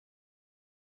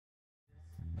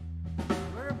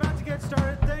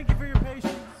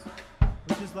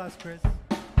yours last, Chris.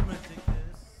 I'm gonna take this.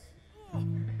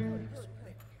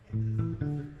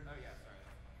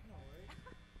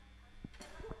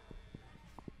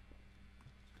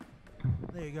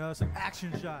 There you go, some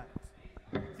action shots.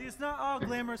 See, it's not all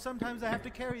glamour. Sometimes I have to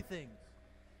carry things.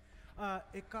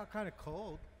 It got kind of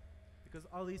cold because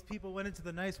all these people went into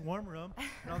the nice warm room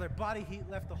and all their body heat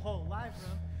left the whole live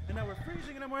room, and now we're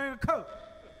freezing and I'm wearing a coat.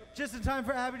 Just in time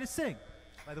for Abby to sing.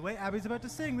 By the way, Abby's about to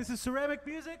sing. This is ceramic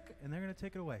music, and they're going to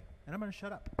take it away. And I'm going to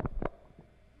shut up.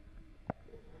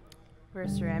 We're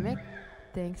Ceramic.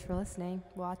 Thanks for listening,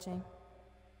 watching.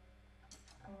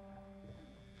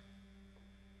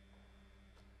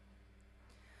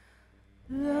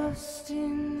 Lost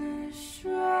in the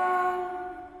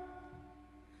shroud,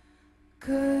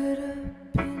 cut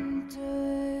up in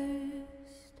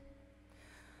dust.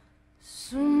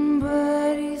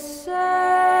 Somebody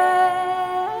said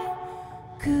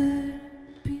could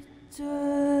be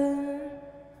done.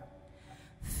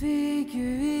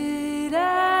 Figure it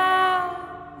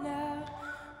out now.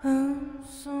 I'm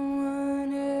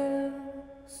someone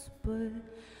else, but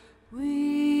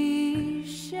we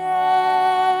share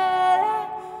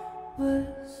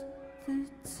was the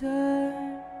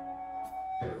time.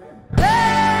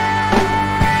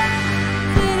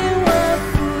 Didn't want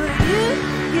for you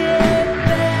to get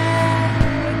back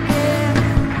again.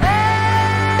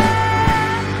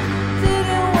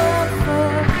 Didn't want for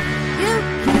you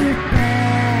to get back.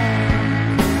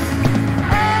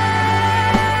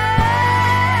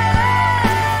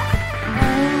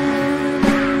 I wanna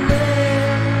live.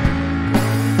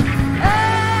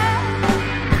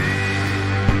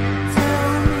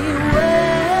 Tell me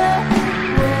where,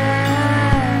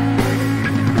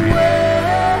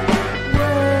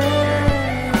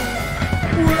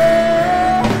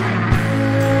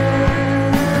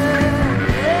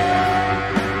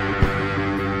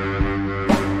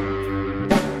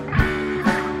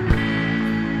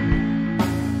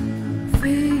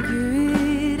 figure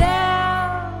it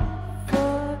out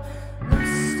for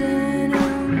lost in a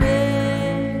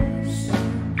mission,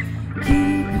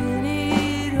 keeping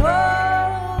it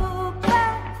all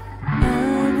back.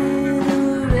 I'm in a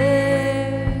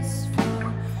race for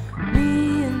me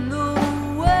and the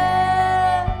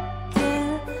world,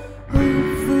 and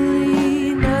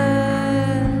hopefully nothing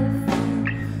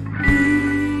we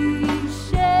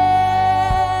share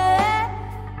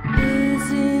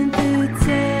isn't the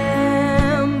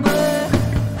time. But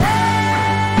I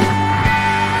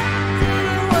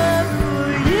didn't want for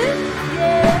you to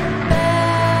get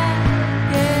back,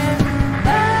 and I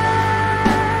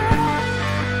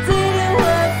didn't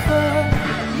want for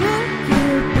you to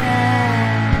get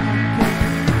back,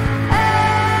 and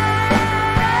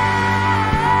I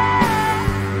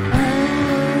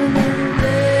wanna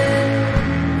live.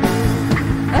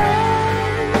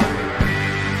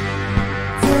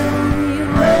 Tell me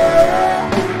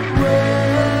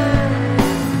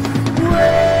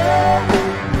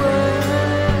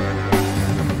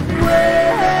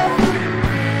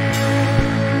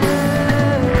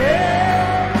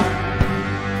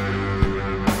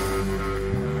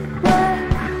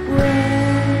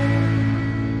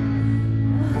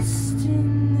lost in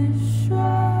the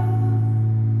shroud,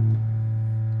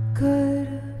 cut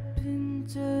up in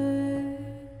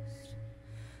dust.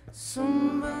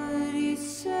 Somebody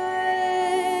said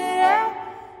I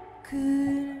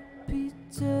couldn't be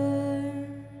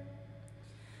done.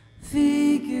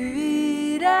 Figure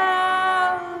it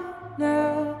out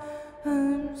now.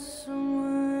 I'm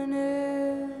someone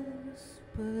else,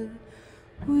 but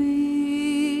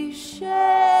we share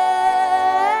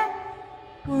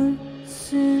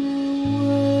once in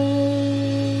a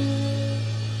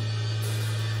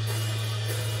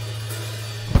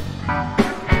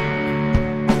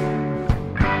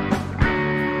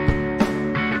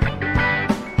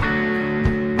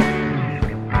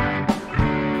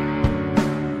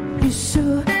You're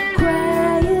so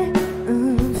quiet,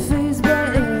 unfazed by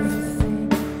everything.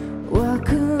 Walk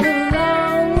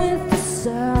along with the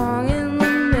song and the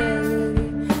melody.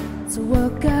 To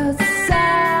walk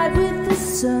outside with the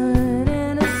sun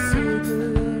and a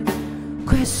cigarette.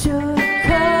 Crash your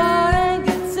car and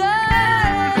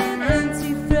guitar and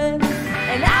empty thread.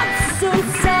 And I'm so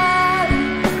sorry,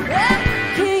 I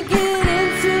can't get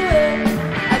into it.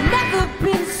 I've never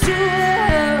been sure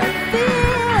how I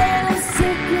feel, and I'm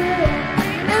sick of it.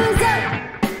 It was up.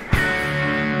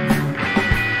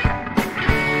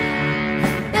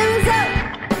 It was up.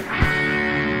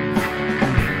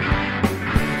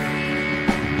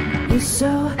 You're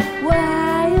so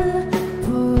wild,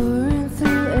 pouring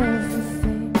through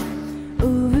everything.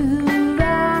 Over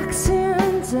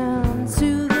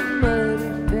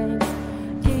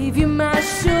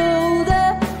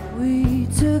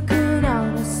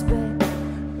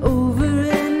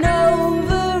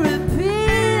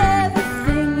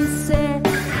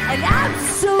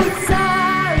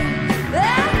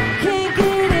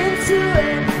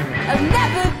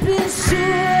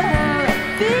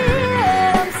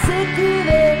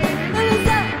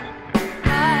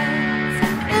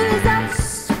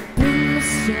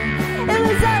It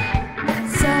was up,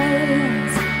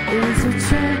 silence. It was a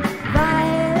trip,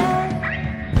 violet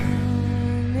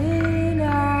coming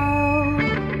out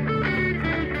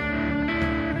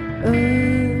of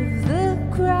the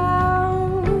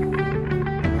crowd.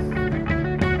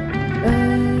 I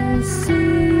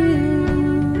see you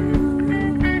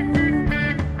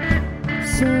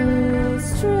so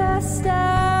stressed out.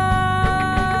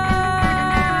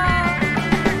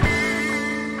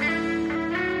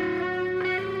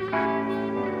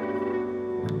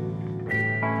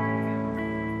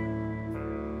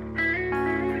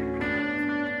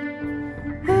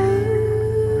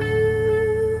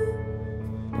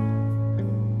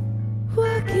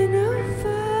 Walking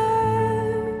over.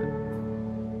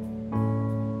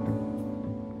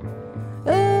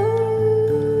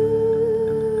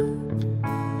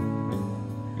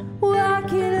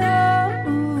 Walking over.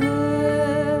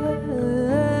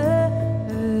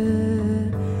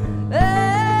 I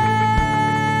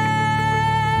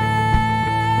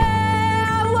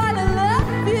wanna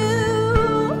love you.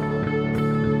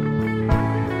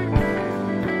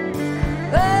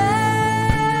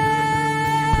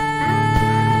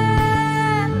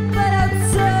 But I'm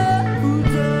so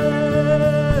done.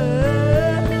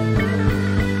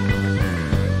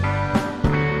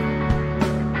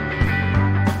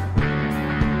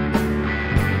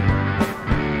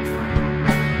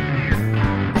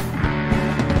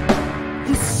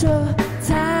 You're so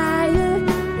tired,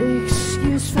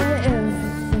 excuse for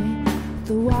everything.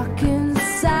 The walk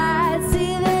inside,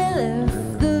 see they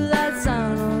left the lights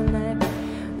on all night.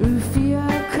 If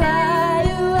you're quiet,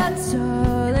 you are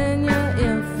tall and you're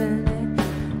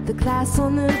infinite. The glass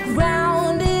on the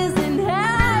ground isn't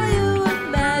how you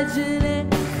imagine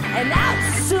it. And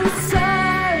I'm so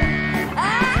sorry, I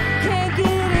can't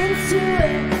get into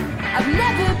it. I've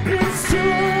never been sure. I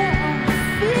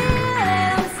feel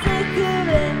it, I'm sick of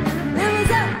it. It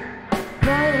was up,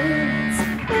 violence.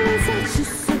 It was such a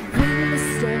stupid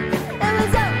mistake. It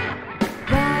was up,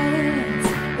 violence.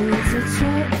 It was such a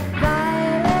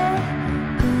violet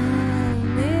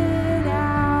coming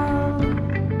out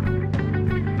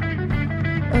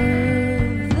of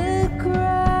the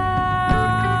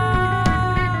crowd.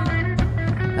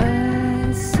 I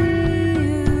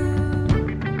see you,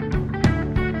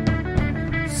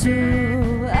 so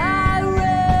I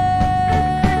ran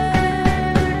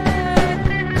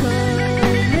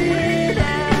coming out of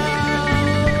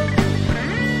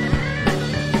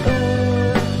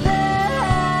the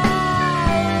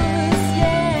house,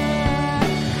 yeah.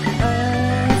 I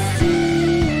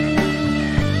see you,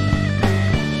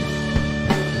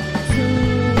 so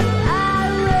I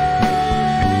ran.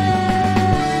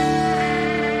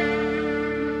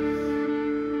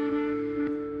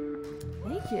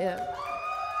 Thank you.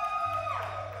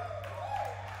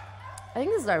 I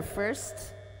think this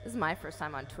is my first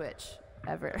time on Twitch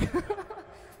ever.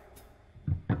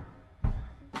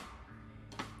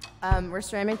 We're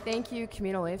streaming. Thank you,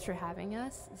 Communal Waves, for having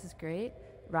us. This is great.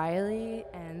 Riley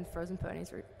and Frozen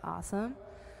Ponies were awesome.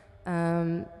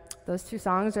 Those two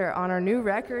songs are on our new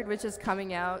record, which is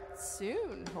coming out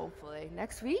soon, hopefully.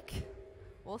 Next week?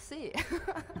 We'll see.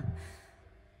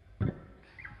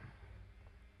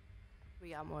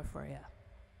 We got more for you.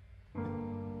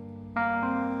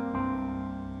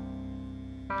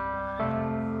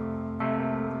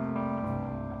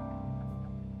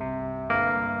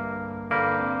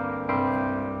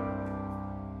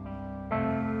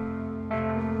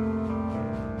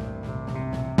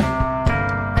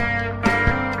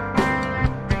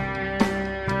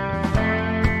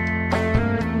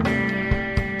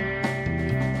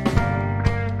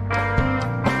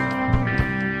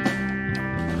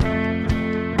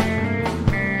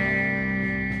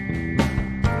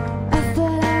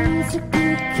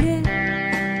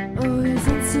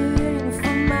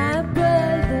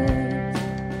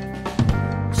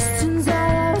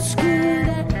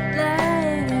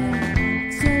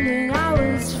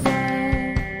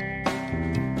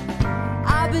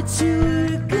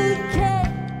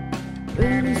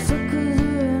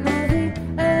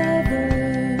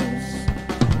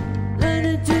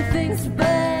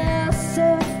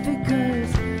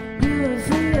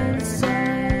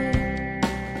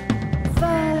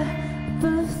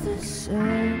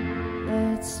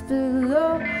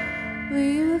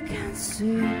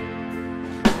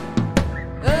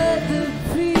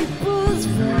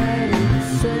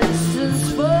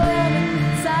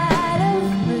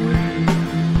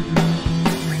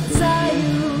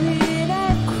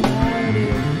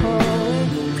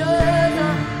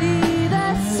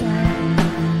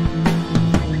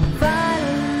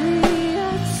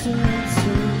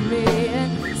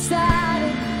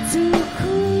 to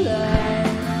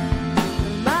collide.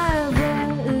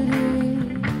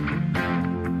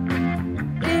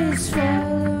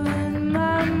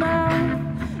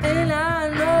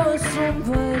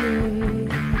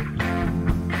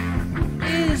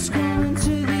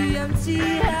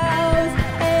 house,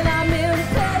 and I'm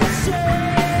impatient.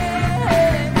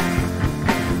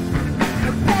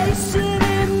 Patient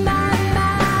in my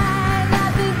mind, I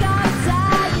think I'm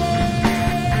dying.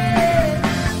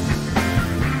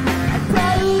 I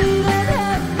probably don't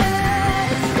have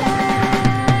much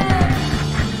time.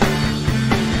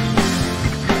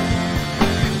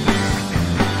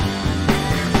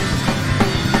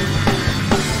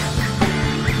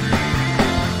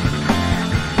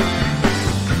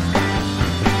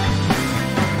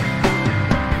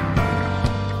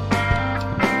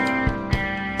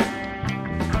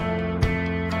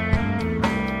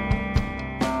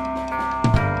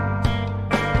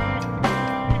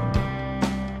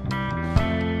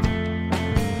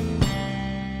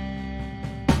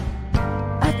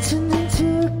 I turned into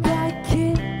a black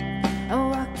kid. I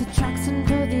walked the tracks and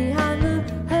put behind the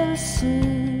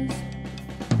hearses.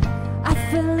 I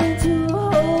fell into a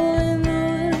hole in the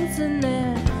woods and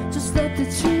then just let the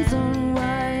trees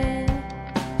unwind.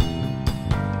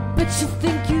 But you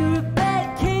think you're a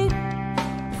bad kid,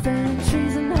 felling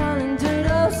trees and hauling dirt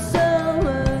all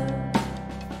summer.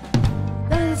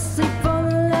 Let us sleep on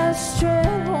the last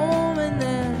train home and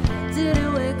then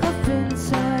didn't wake up in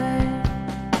time.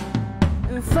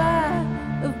 And fire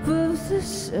above the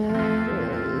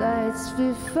satellites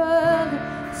before the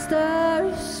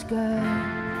starry sky.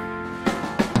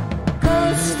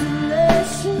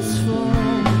 Constellations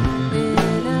form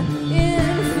in an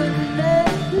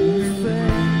infinite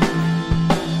refrain.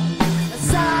 I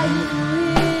saw you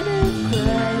in a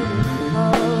crowded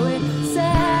hallway,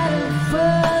 sad and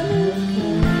funny.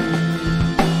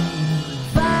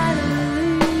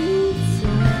 Finally, you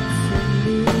turned to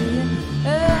me and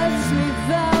asked me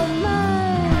about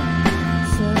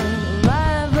myself.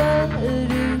 My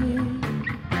body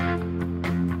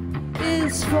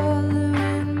is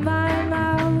swallowing my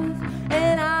mouth,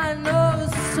 and I know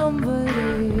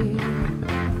somebody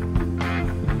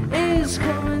is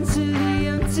coming to the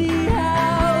empty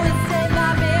house, and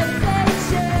I'm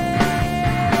impatient.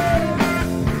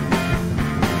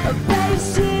 A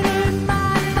patient in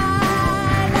my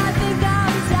mind, I think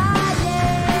I'm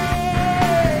dying.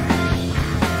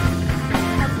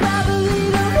 I probably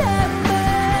don't have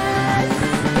much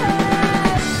time.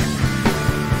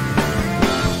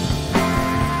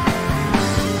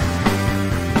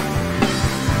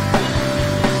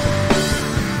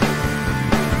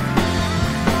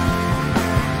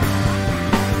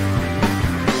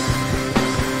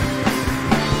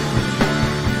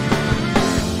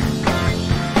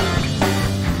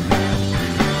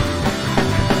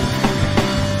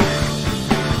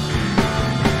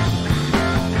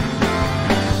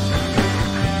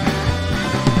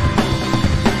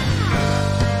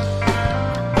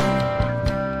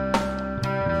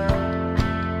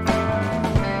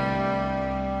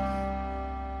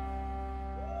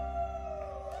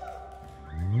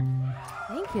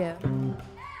 Thank you.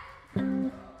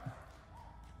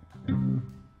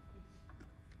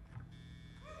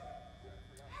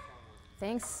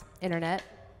 Thanks, Internet.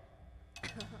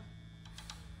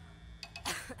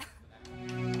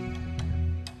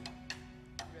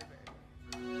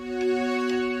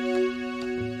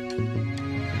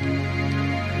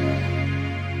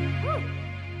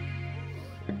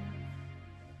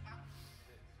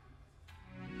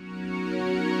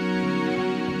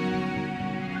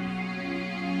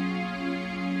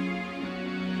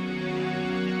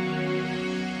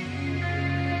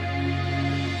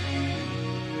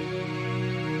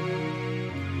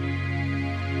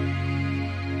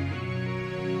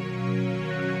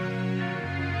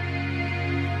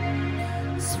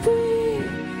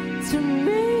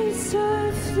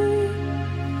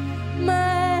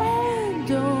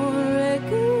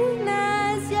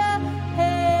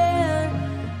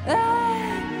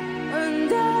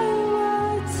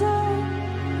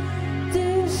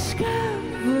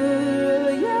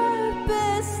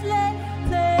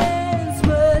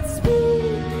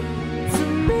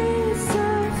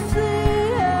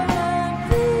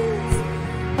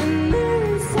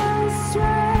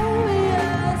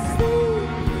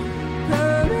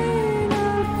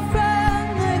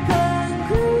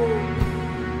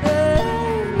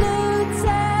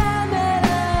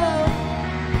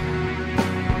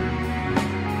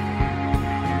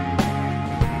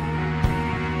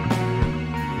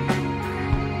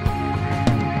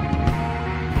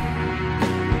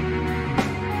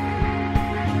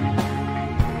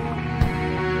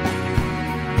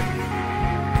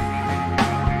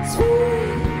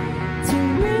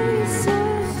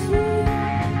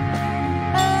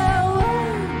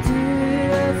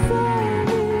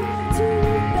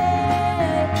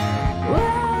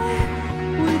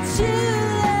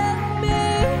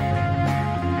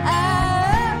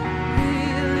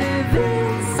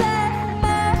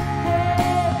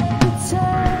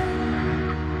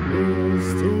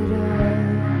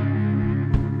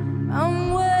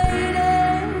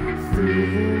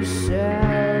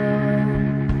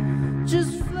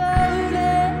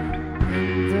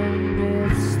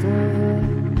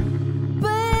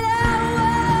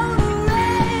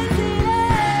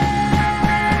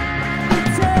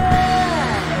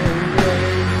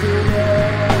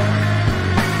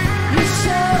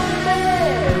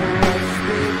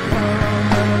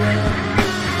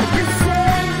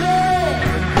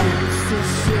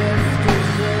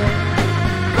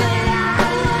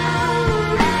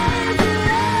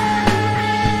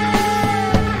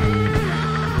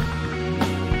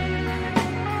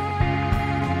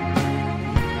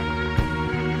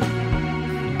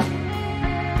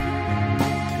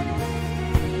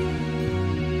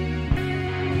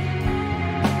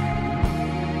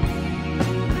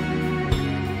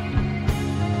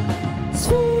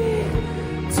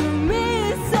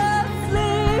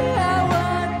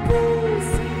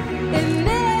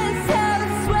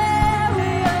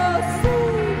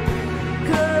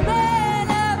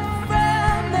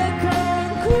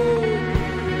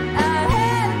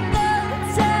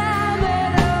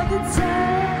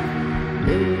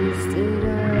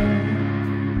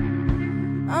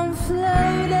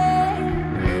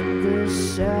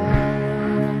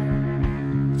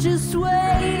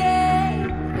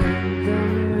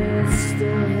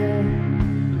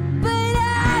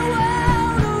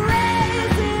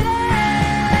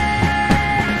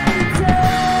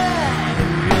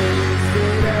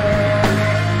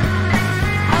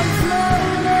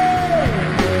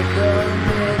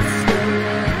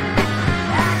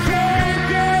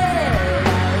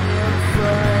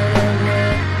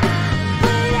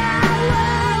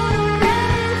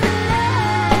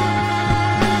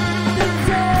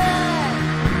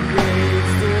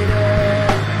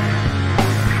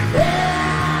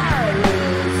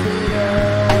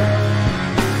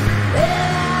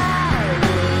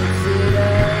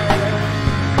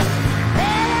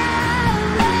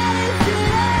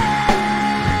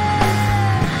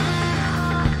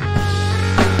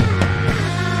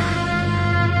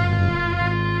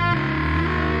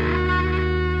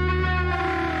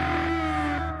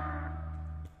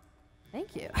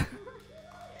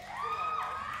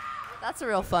 That's a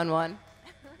real fun one.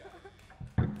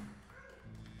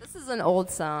 This is an old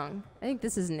song. I think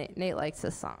this is Nate. Nate likes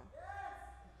this song.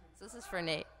 So this is for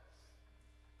Nate.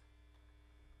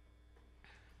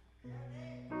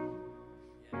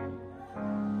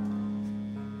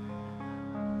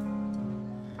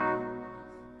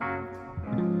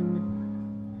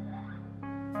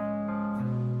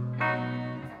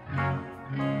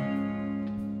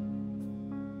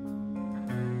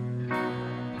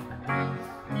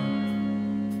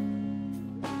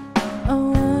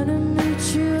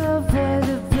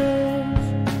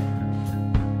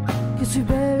 We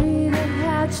buried the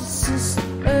hatches just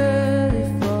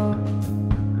early fall.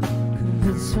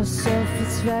 Convince myself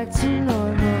it's back to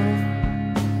normal.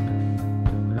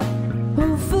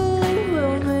 Hopefully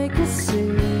we'll make a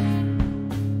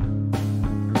scene.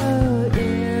 Oh,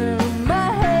 in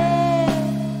my head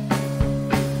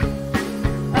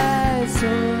I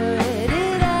sorted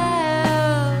it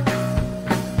out.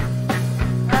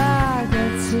 I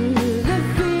got to the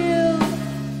field.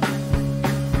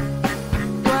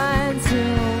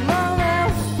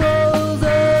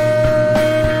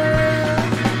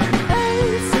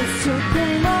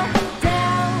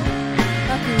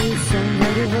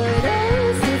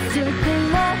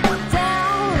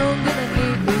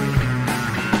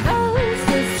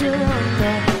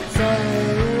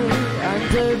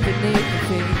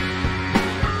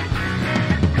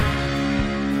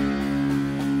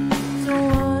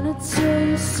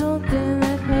 Something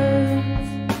that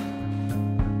hurts.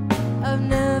 I've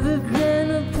never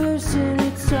been a person who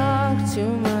talks too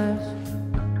much.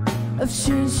 I've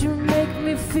changed, you make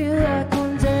me feel like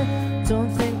I'm dead.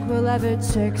 Don't think we'll ever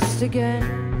text again.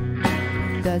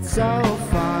 That's all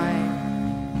fine.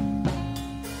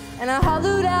 And I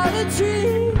hollowed out a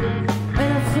tree,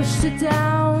 and I pushed it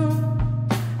down,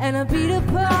 and I beat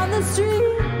upon the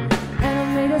street, and I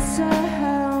made a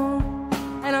sound,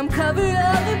 and I'm covered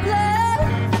up in blood.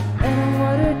 And I'm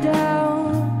watered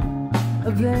down. I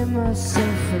blame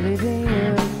myself for leaving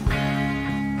you.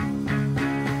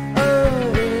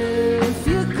 Oh, if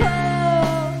you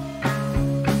call,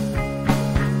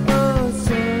 oh,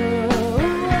 so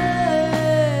away.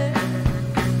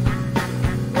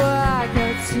 Well, I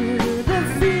got to the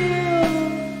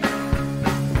field,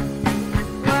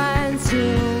 right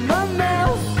till my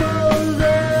mouth falls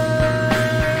out.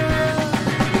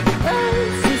 Oh,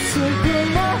 it's so good,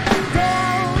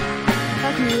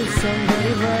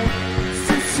 somebody but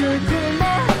sister, come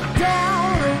on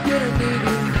down, I'm gonna need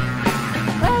you.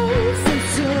 Oh,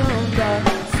 sister, I'm down,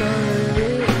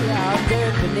 sorry, I'm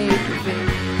there beneath your feet.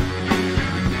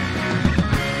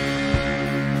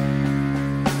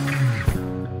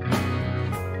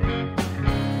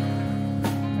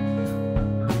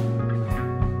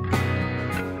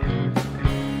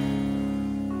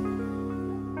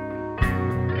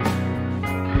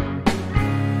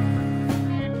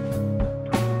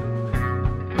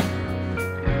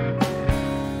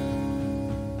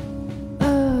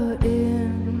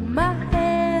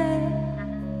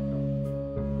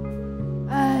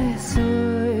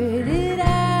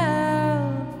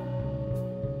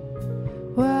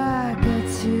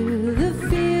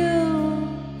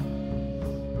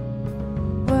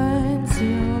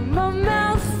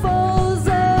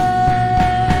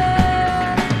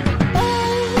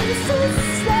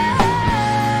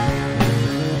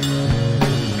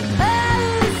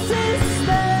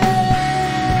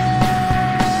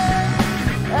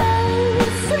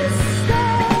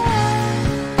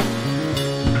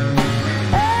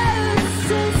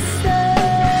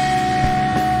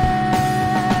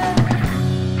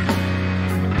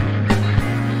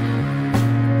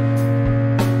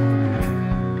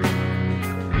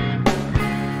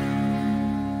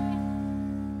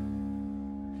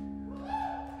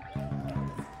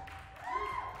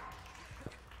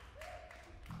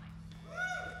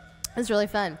 It was really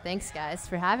fun. Thanks, guys,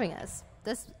 for having us.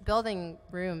 This building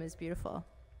room is beautiful.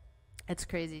 It's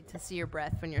crazy to see your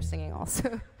breath when you're singing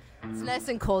also. It's nice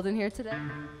and cold in here today.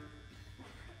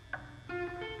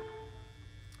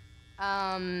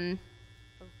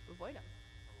 Avoid them.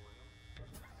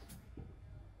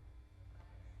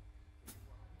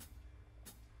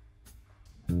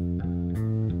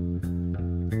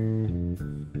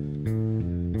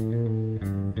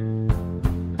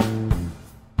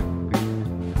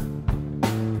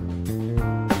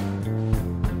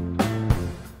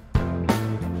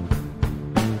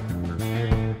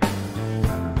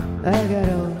 I got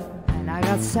old and I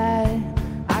got sad.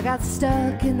 I got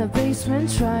stuck in the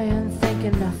basement trying,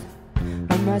 thinking nothing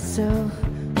of myself.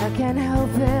 I can't help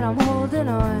it, I'm holding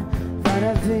on. Thought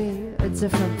I'd be a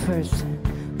different person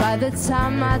by the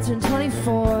time I turn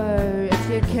 24. If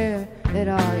you care, it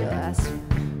all you'll ask me.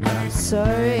 But I'm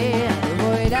sorry,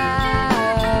 avoid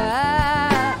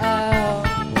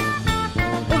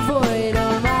avoid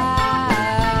all my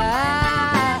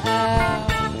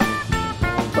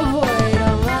avoid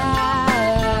all my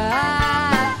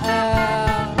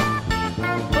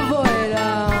avoid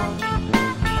all.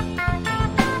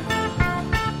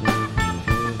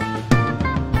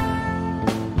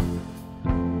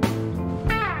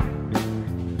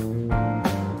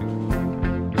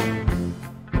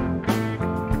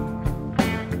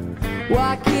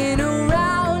 Walking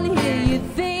around here, you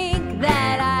think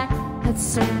that I had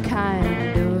some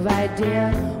kind of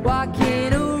idea.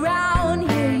 Walking around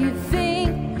here, you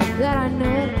think that I knew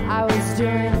what I was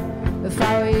doing. If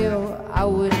I were you, I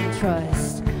wouldn't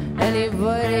trust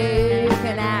anybody who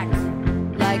can act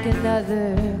like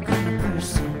another kind of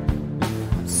person.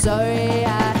 I'm sorry, I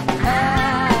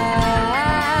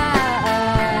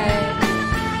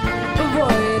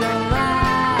avoid all my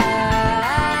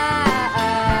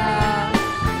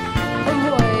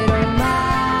avoid all my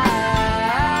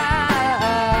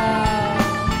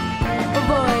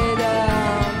avoid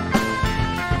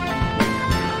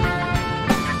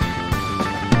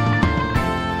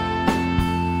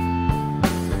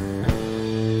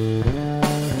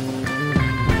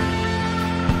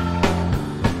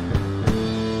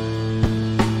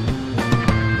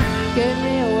Give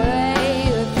me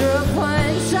away through a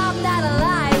punch. I'm not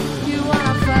alive. You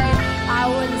wanna fight? I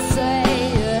wouldn't say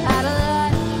you had a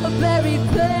lot of buried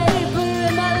paper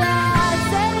in my life.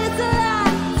 Say it's a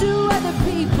lie to other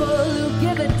people who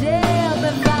give a damn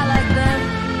if I like them.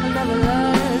 I'll never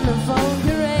learn the phone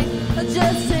to ring. I'll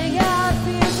just sing out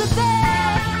fears of day.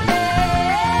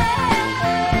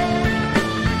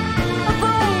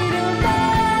 Avoid all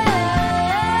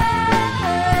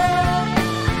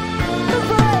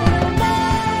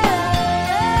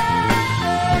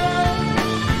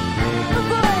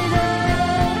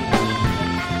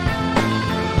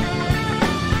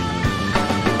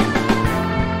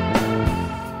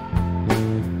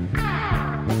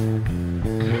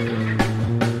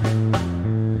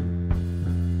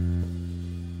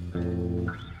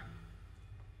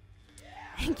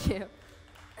Thank you.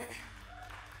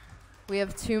 We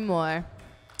have two more.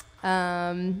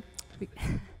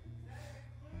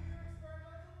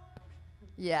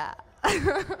 Yeah.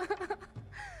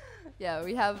 Yeah,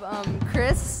 we have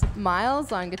Chris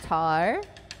Miles on guitar.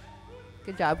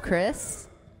 Good job, Chris.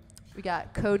 We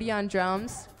got Kody on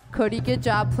drums. Kody, good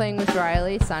job playing with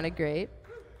Riley. Sounded great.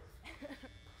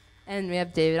 And we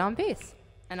have David on bass.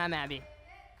 And I'm Abby.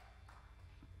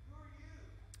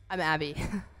 I'm Abby.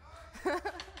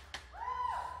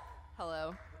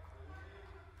 Hello.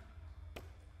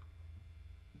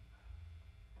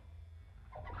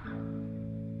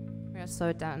 We're gonna slow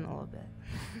it down a little bit.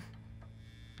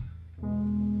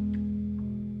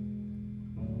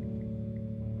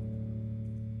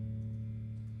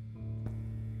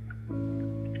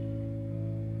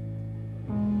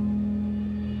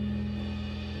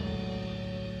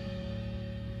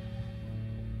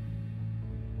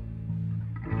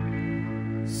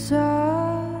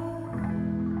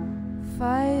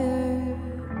 Fire,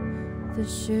 the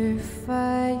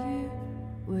surefire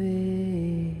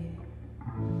way.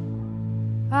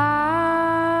 I'm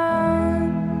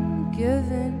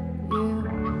giving you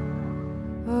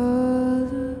all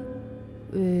the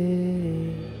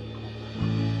way.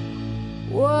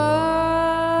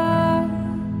 Walk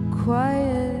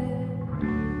quiet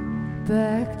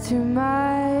back to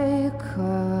my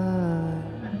car.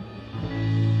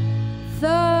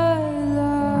 Thoughts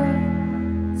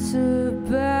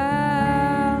about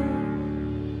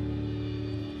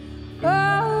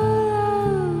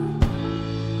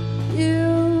you.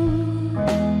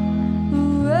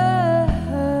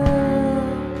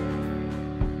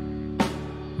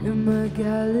 In my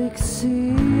galaxy,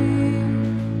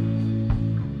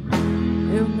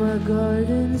 in my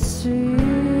garden street,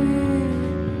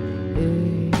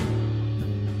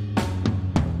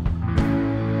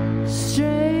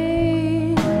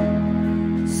 strange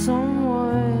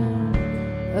someone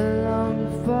along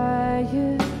by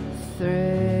your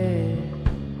thread.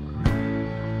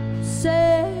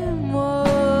 Say more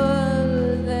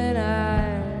than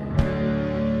I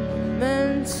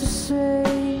meant to say.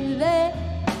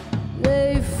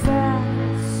 Lay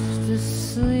fast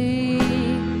asleep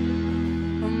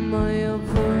on my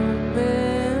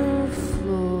apartment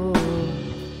floor.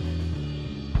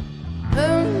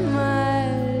 I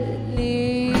might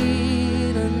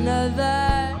need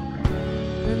another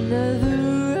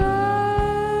ride.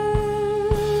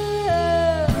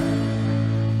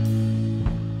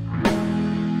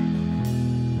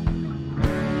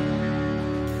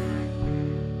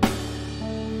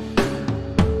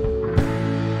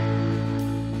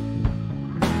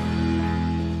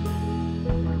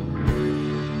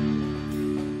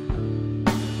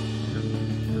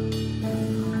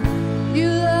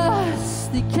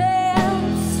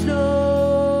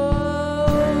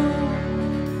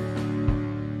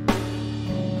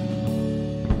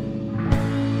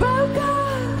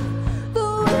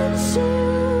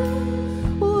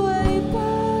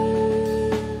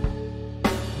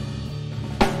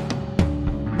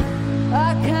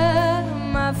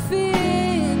 my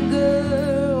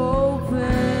finger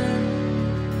open.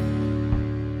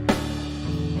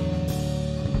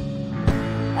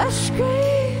 I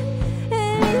scream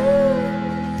and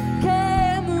you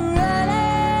came running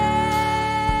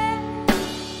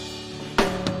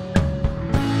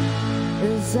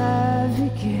as I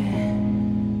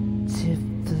begin to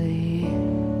bleed.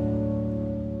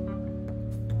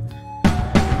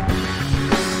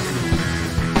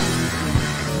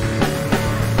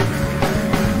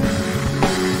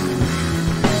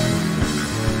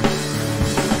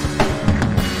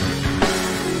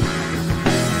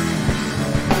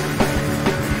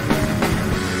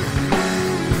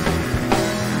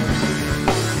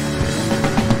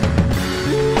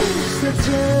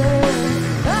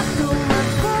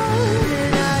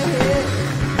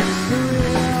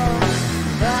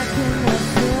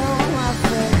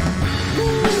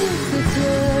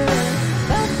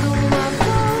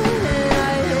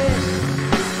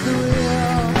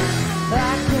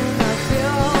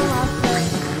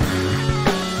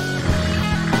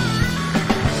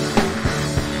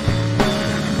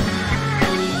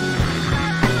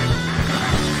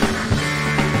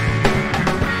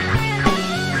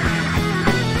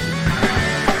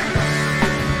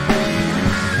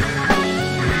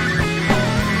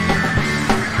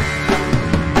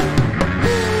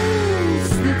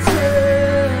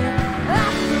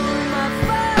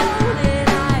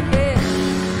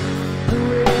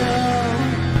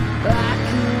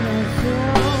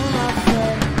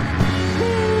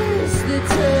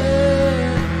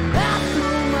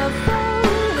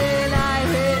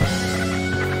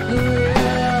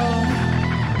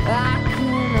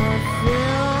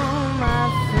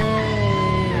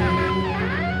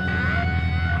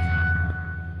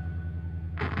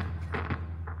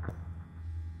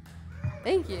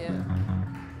 Thank you.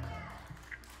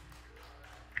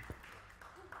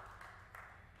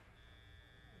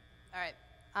 All right.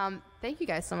 Thank you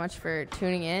guys so much for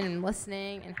tuning in and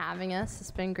listening and having us.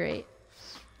 It's been great.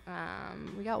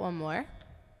 We got one more.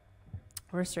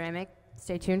 We're Ceramic.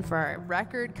 Stay tuned for our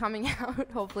record coming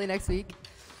out hopefully next week.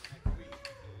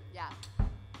 Yeah.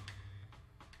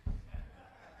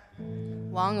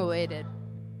 Long awaited.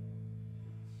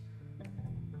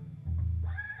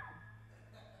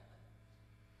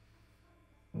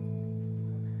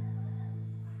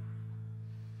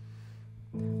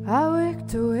 I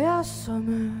worked away all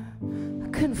summer. I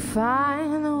couldn't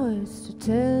find the words to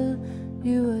tell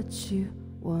you what you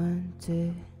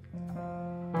wanted.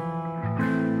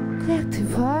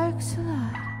 Collective parks a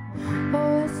lot,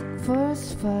 always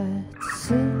forest fire to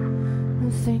sit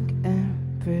and think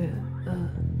and brew.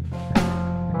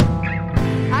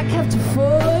 I kept a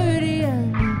 40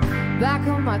 in the back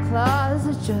of my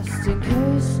closet just in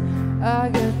case I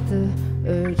get the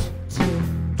urge to.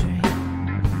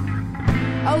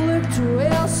 I worked away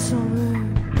all summer.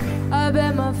 I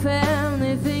bet my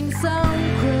family thinks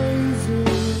I'm crazy.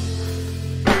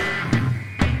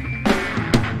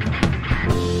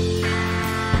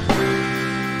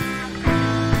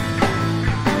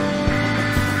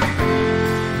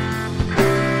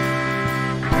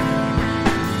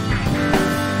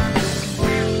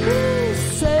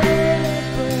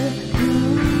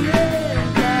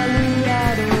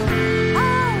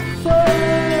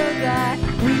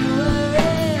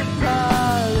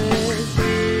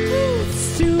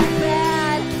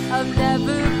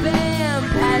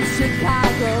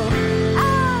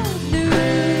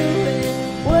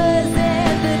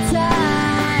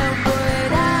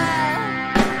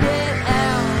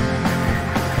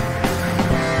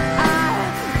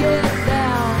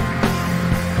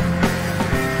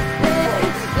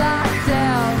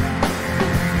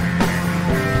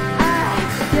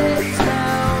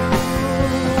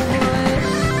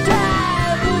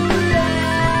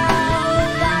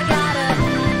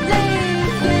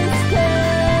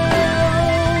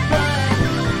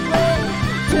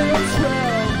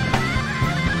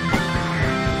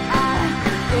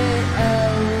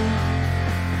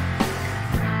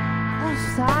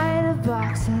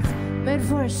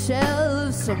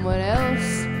 Someone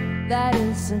else that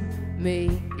isn't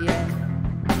me yet.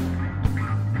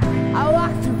 I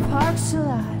walk through parks a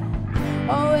lot,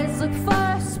 always look for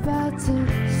a spot to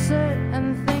sit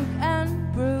and think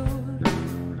and brood.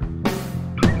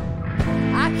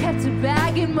 I kept a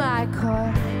bag in my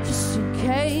car just in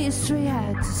case we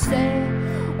had to stay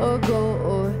or go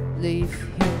or leave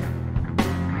here.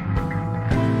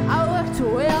 I worked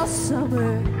away all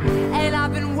summer and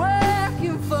I've been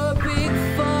working for a big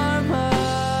farmer.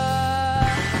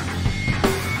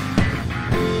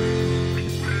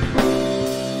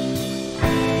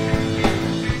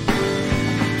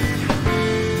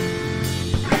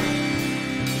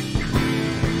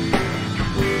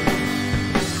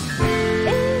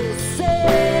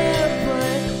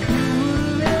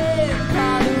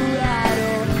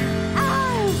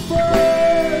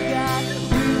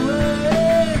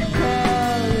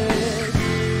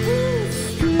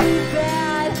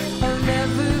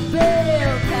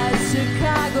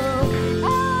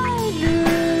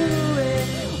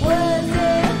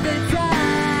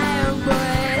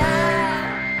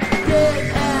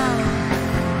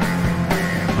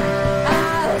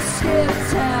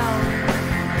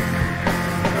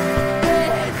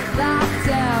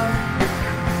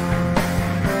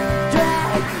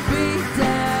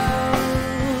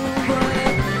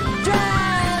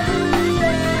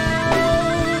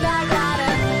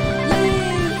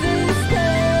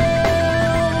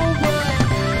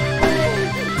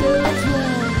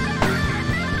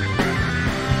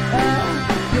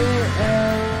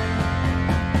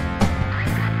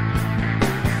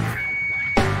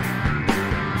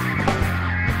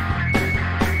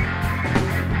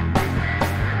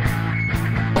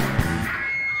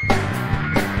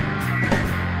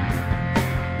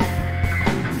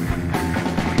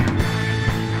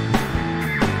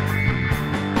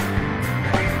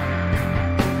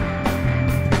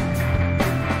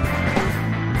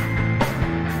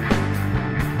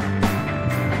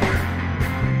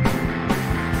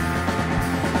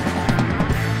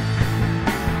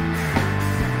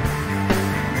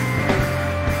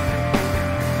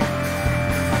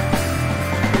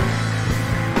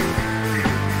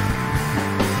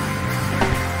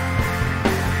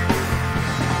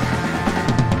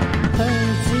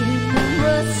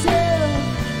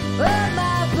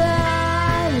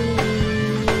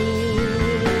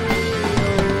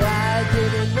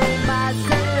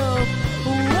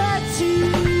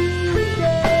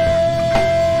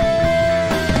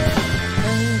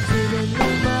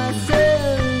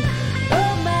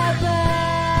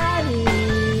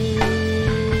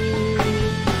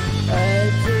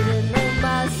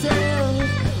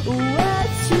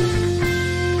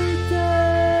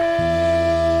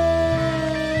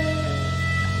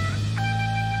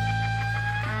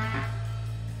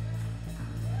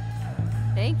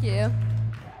 Thank you.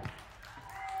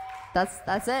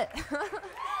 That's it.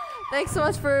 Thanks so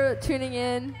much for tuning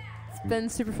in. It's been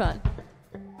super fun.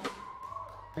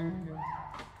 That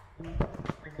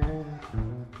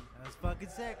was fucking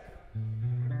sick.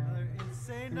 Another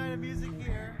insane night of music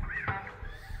here.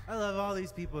 I love all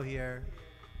these people here.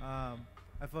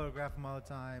 I photograph them all the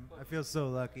time. I feel so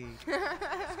lucky.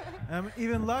 I'm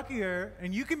even luckier,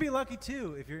 and you can be lucky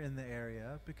too if you're in the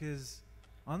area, because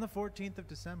on the 14th of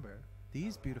December,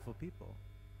 these beautiful people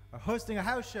are hosting a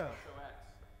house show.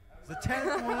 It's the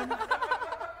 10th one,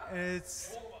 and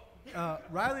it's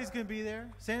Riley's gonna be there,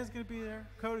 Santa's gonna be there,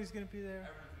 Kody's gonna be there.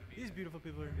 These beautiful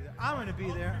people are gonna be there. I'm gonna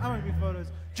be there. I'm gonna be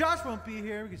photos. Josh won't be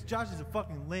here because Josh is a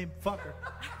fucking lame fucker.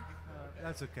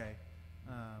 That's okay.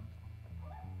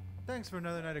 Thanks for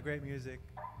another night of great music.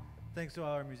 Thanks to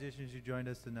all our musicians who joined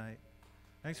us tonight.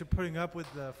 Thanks for putting up with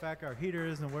the fact our heater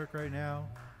doesn't work right now.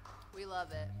 We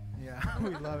love it. Yeah,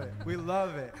 we love it. We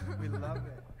love it. We love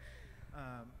it.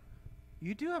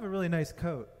 You do have a really nice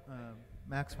coat.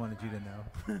 Max wanted you to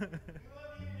know.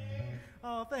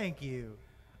 Oh, thank you.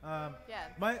 Yeah.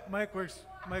 Mike works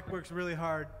really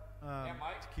hard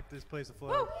to keep this place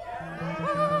afloat.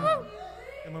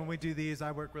 And when we do these,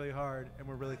 I work really hard, and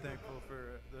we're really thankful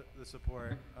for the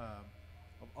support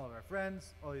of all of our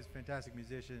friends, all these fantastic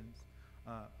musicians,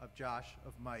 of Josh,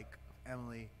 of Mike, of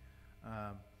Emilee,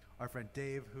 our friend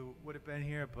Dave, who would have been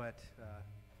here but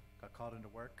got called into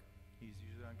work. He's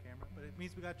usually on camera, but it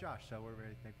means we got Josh, so we're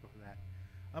very thankful for that.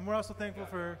 We're also thankful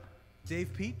for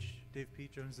Dave Peach. Dave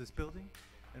Peach owns this building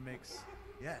and makes,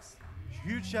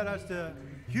 huge shout outs to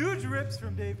huge rips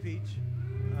from Dave Peach.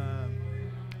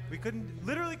 We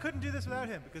literally couldn't do this without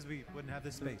him because we wouldn't have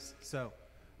this space. So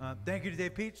thank you to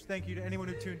Dave Peach. Thank you to anyone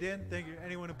who tuned in. Thank you to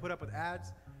anyone who put up with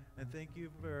ads. And thank you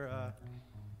for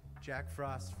Jack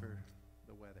Frost for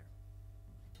the weather.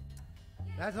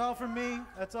 That's all from me.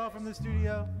 That's all from the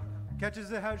studio. Catch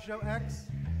us at House Show X.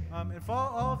 And follow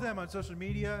all of them on social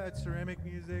media at Ceramic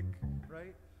Music,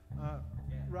 right?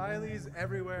 Riley's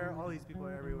everywhere. All these people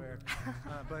are everywhere.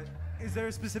 But is there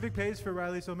a specific page for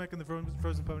Riley Somek and the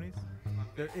Frozen Ponies?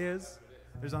 There is.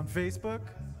 There's on Facebook,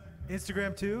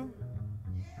 Instagram too.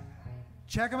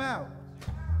 Check them out.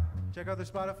 Check out their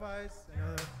Spotify's.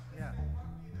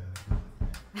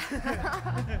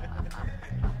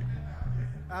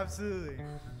 Absolutely.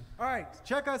 All right,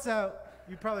 check us out.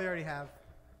 You probably already have.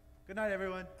 Good night,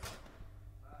 everyone.